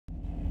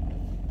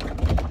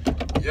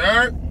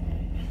Yeah,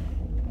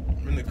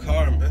 I'm in the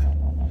car,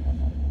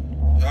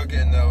 man. Y'all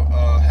getting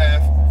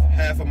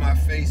half of my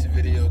face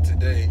video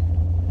today.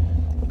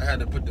 I had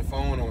to put the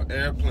phone on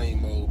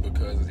airplane mode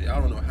because y'all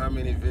don't know how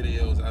many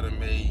videos I done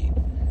made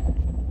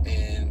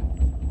and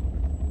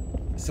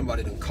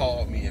somebody done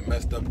called me and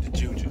messed up the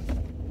juju.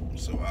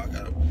 So I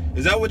gotta.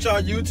 Is that what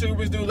y'all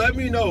YouTubers do? Let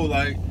me know,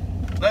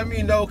 let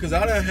me know, cause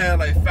I done had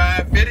like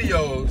 5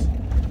 videos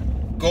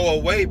go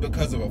away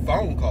because of a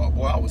phone call.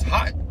 Boy, I was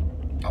hot.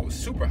 I was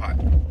super hot.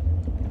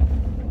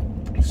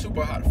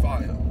 Super hot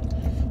fire.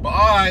 But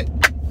alright.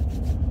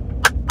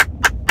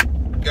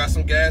 Got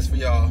some gas for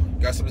y'all.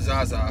 Got some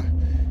Zaza.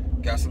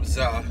 Got some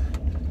Za.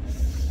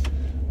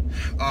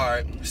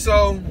 Alright.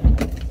 So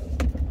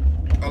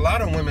a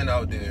lot of women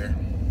out there,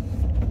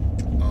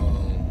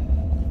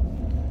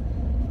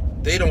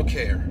 they don't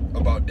care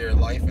about their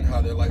life and how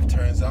their life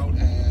turns out,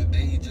 and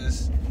they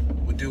just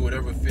would do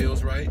whatever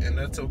feels right, and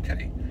that's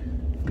okay.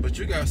 But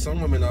you got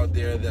some women out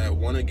there that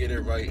want to get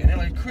it right, and they're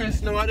like,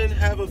 Chris, no, I didn't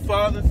have a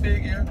father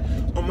figure,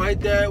 or my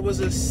dad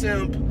was a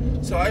simp,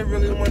 so I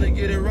really want to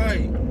get it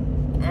right.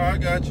 All right, I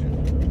got you.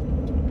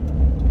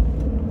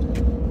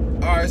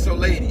 All right, so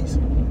ladies,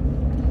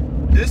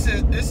 this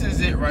is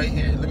it right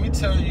here. Let me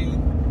tell you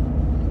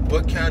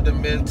what kind of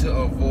men to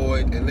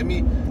avoid, and let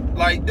me,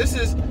 like, this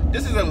is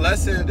a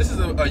lesson. This is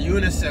a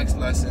unisex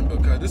lesson,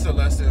 because this is a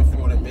lesson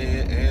for the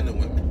men and the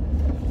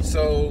women.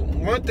 So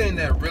one thing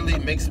that really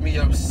makes me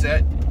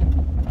upset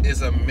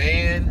is a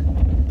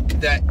man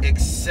that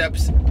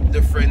accepts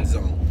the friend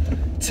zone.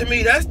 To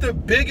me, that's the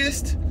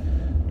biggest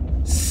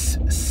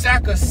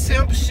sack of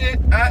simp shit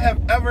I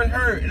have ever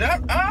heard. And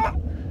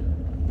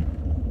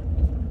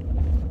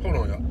hold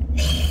on, y'all.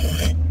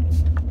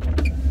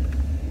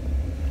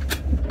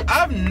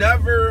 I've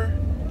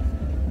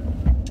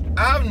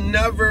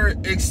never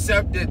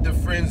accepted the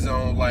friend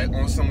zone, like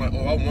on some like,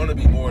 oh, I want to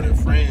be more than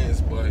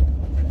friends. But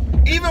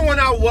even when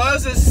I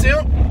was a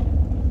simp,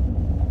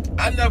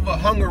 I never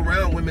hung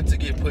around women to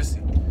get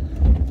pussy.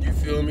 You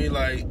feel me?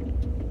 Like,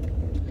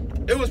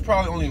 it was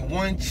probably only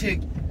one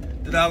chick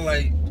that I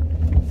like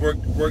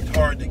worked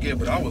hard to get,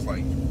 but I was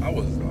like, I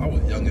was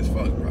young as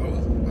fuck, bro.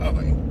 I was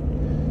like,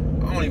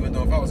 I don't even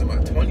know if I was in my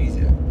 20s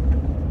yet.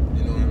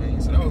 You know what I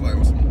mean? So that was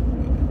like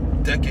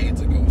some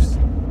decades ago.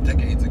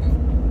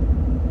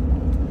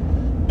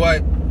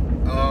 But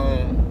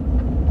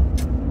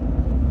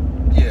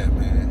yeah,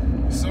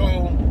 man.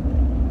 So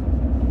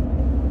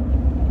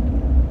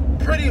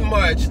pretty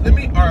much, let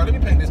me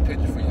paint this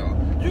picture for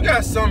y'all. You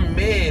got some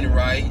men,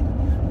 right,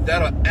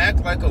 that'll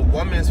act like a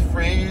woman's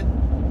friend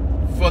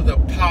for the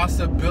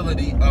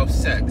possibility of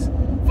sex,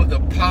 for the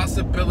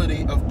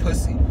possibility of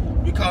pussy.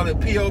 We call it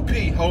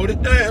POP, hold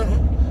it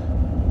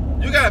down.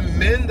 You got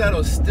men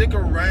that'll stick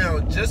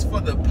around just for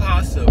the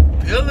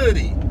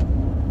possibility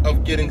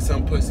of getting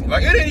some pussy.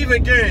 Like, it ain't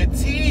even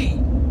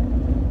guaranteed.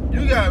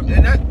 You got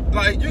men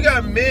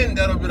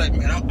that'll be like,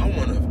 man, I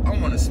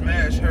wanna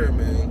smash her,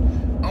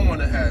 man. I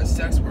wanna have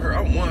sex with her.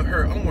 I want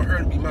her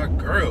to be my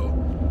girl.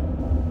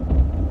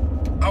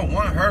 I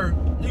want her.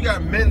 You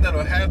got men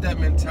that'll have that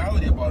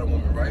mentality about a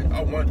woman, right?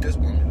 I want this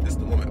woman. This is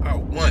the woman I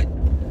want.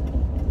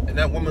 And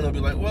that woman will be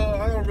like,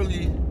 well, I'm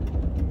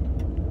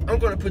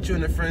gonna put you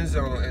in the friend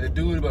zone. And the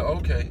dude will be like,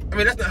 okay. I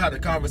mean, that's not how the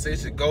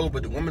conversation goes,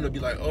 but the woman will be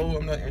like, oh,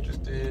 I'm not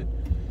interested.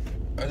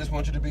 I just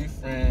want you to be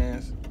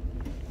friends.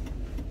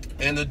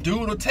 And the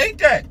dude will take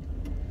that.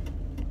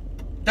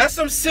 That's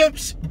some simp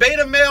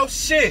beta male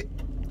shit.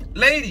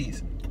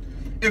 Ladies,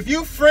 if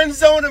you friend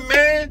zone a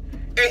man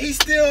and he's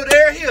still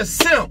there, he a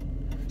simp.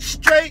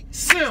 Straight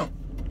simp.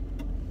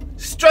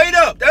 Straight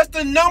up. That's the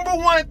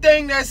 #1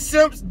 thing that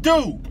simps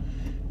do.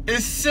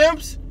 Is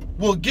simps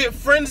will get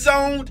friend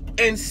zoned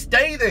and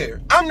stay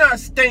there. I'm not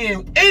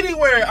staying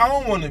anywhere I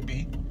don't want to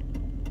be.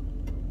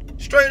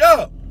 Straight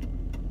up.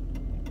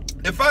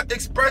 If I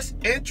express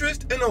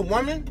interest in a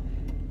woman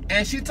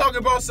and she talking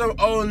about some,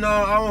 oh no,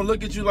 I don't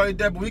look at you like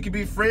that, but we can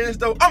be friends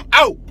though, I'm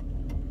out.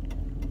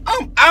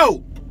 I'm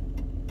out.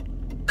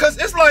 Cause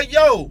it's like,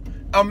 yo,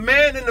 a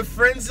man in the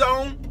friend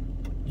zone,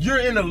 you're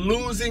in a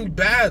losing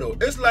battle.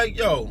 It's like,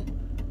 yo,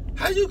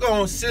 how you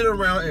gonna sit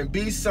around and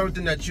be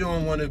something that you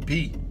don't want to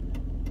be?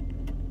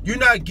 You're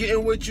not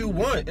getting what you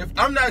want. If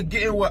I'm not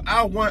getting what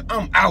I want,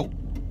 I'm out.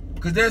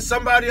 Cause there's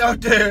somebody out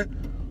there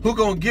who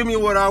gonna give me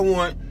what I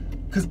want.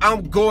 Cause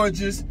I'm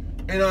gorgeous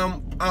and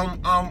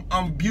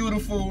I'm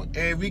beautiful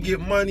and we get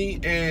money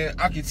and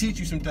I can teach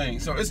you some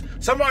things. So it's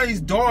somebody's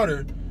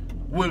daughter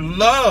would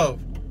love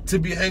to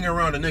be hanging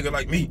around a nigga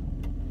like me.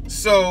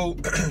 So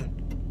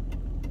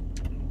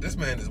this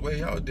man is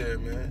way out there,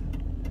 man.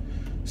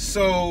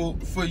 So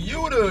for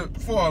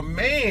a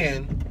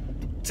man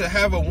to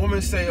have a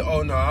woman say,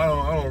 oh no, I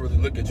don't really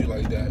look at you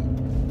like that.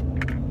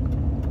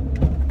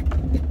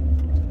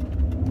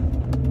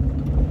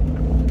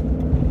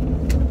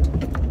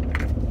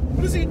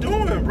 What is he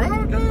doing,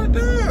 bro? God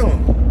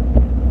damn.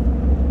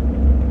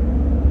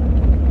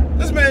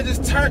 This man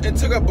just turned and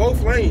took up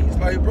both lanes.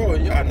 Like, bro,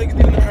 y'all niggas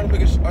need to know how to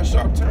make a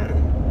sharp turn.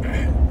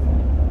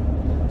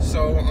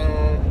 So,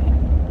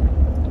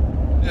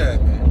 yeah,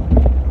 man.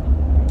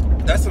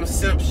 That's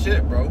simp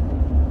shit, bro.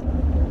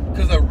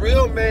 Cause a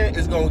real man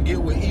is gonna get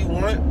what he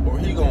want or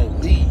he gonna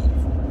leave.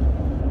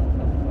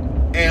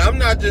 And I'm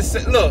not just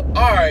saying, look,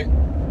 all right,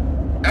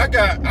 I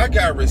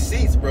got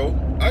receipts, bro.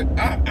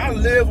 I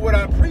live what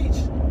I preach.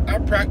 I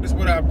practice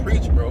what I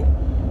preach, bro.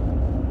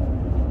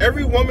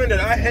 Every woman that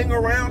I hang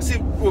around, see,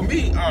 with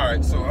me, all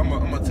right, so I'm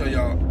gonna tell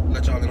y'all,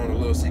 let y'all in on a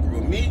little secret.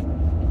 With me,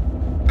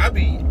 I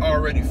be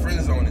already friend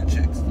zoning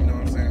chicks, you know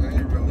what I'm saying?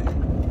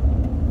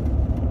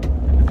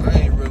 I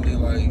ain't really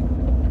like,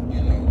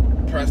 you know,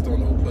 pressed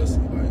on no pussy.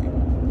 Like,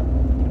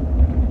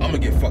 I'm gonna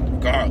get fucked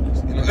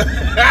regardless, you know?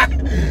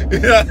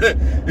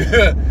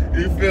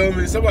 You feel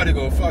me? Somebody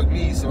gonna fuck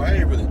me, so I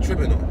ain't really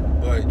tripping on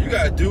it. But you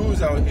got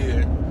dudes out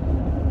here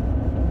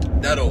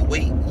that'll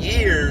wait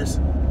years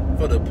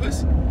for the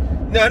pussy.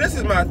 Now, this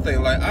is my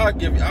thing. Like,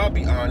 I'll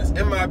be honest.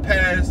 In my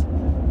past,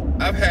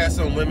 I've had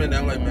some women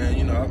that, like, man,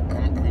 you know,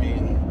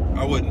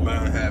 I wouldn't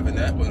mind having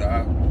that, but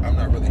I'm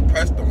not really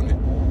pressed on it.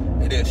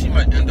 And then she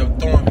might end up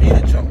throwing me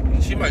the jump.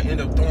 She might end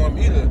up throwing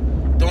me the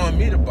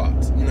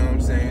box. You know what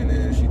I'm saying?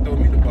 And she throw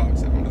me the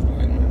box, and I'm just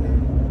like,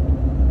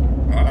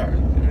 man, all right,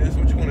 that's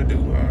what you want to do.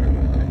 All right,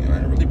 man, I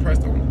ain't really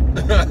pressed on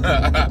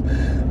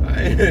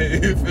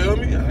it. You feel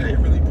me? I ain't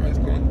really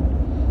pressed on it.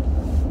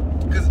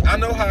 Because I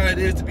know how it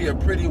is to be a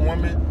pretty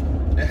woman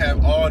and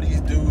have all these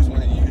dudes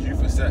want to use you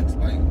for sex.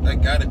 Like,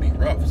 that gotta be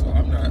rough. So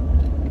I'm not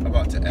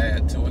about to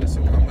add to it.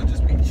 So I'm gonna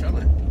just be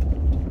chilling.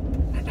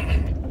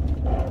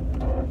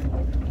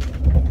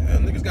 Yeah,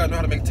 niggas gotta know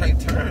how to make tight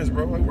turns,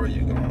 bro. Like, where are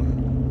you going?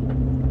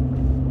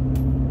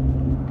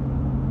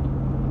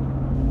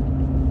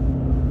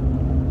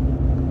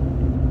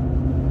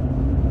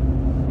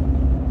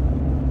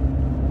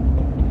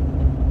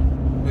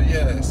 But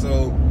yeah,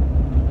 so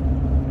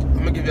I'm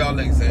gonna give y'all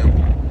an example.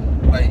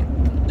 Like,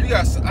 you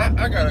got,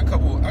 I got a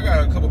couple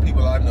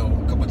people I know,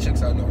 a couple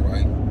chicks I know,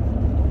 right?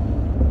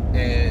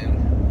 And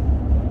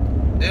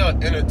they'll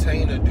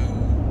entertain a dude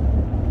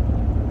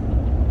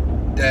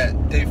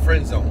that they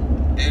friend zone.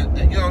 And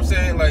you know what I'm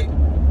saying? Like,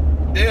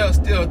 they'll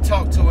still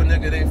talk to a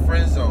nigga they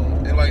friend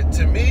zone. And like,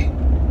 to me,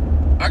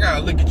 I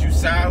gotta look at you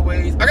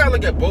sideways. I gotta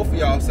look at both of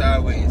y'all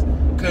sideways.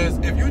 Cause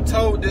if you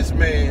told this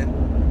man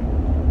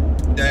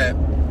that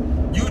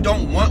you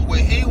don't want what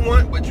he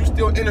want, but you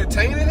still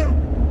entertaining him,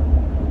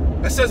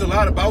 that says a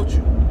lot about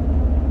you.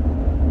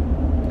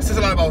 It says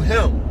a lot about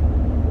him.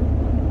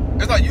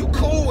 It's like, you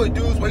cool with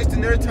dudes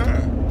wasting their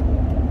time.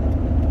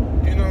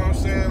 You know what I'm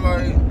saying?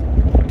 Like,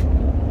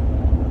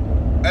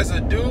 as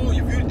a dude,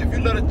 if you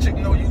let a chick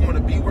know you want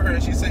to be with her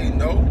and she say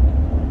no,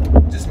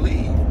 just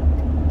leave.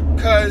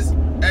 Cause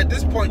at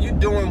this point, you're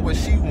doing what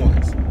she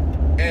wants,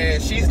 and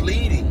she's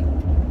leading.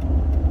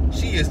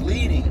 She is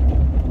leading.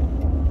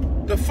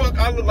 The fuck,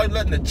 I look like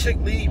letting a chick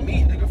lead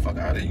me, nigga. Fuck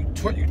out of here. You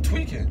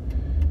tweaking.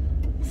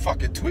 You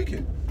fucking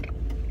tweaking.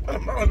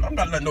 I'm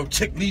not letting no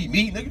chick lead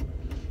me, nigga.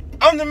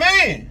 I'm the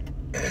man.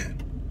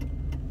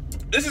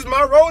 This is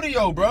my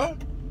rodeo, bro.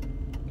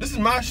 This is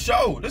my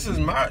show. This is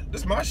my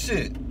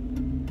shit.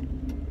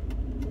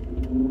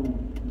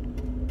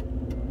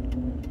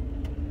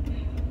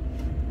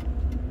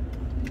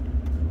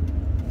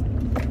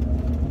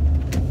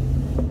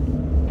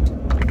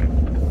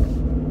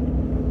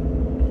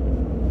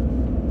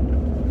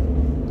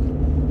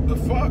 The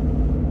fuck?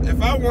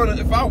 If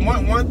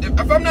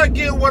I'm not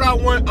getting what I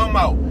want, I'm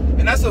out.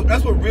 And that's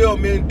what real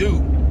men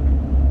do.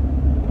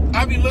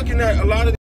 I be looking at a lot of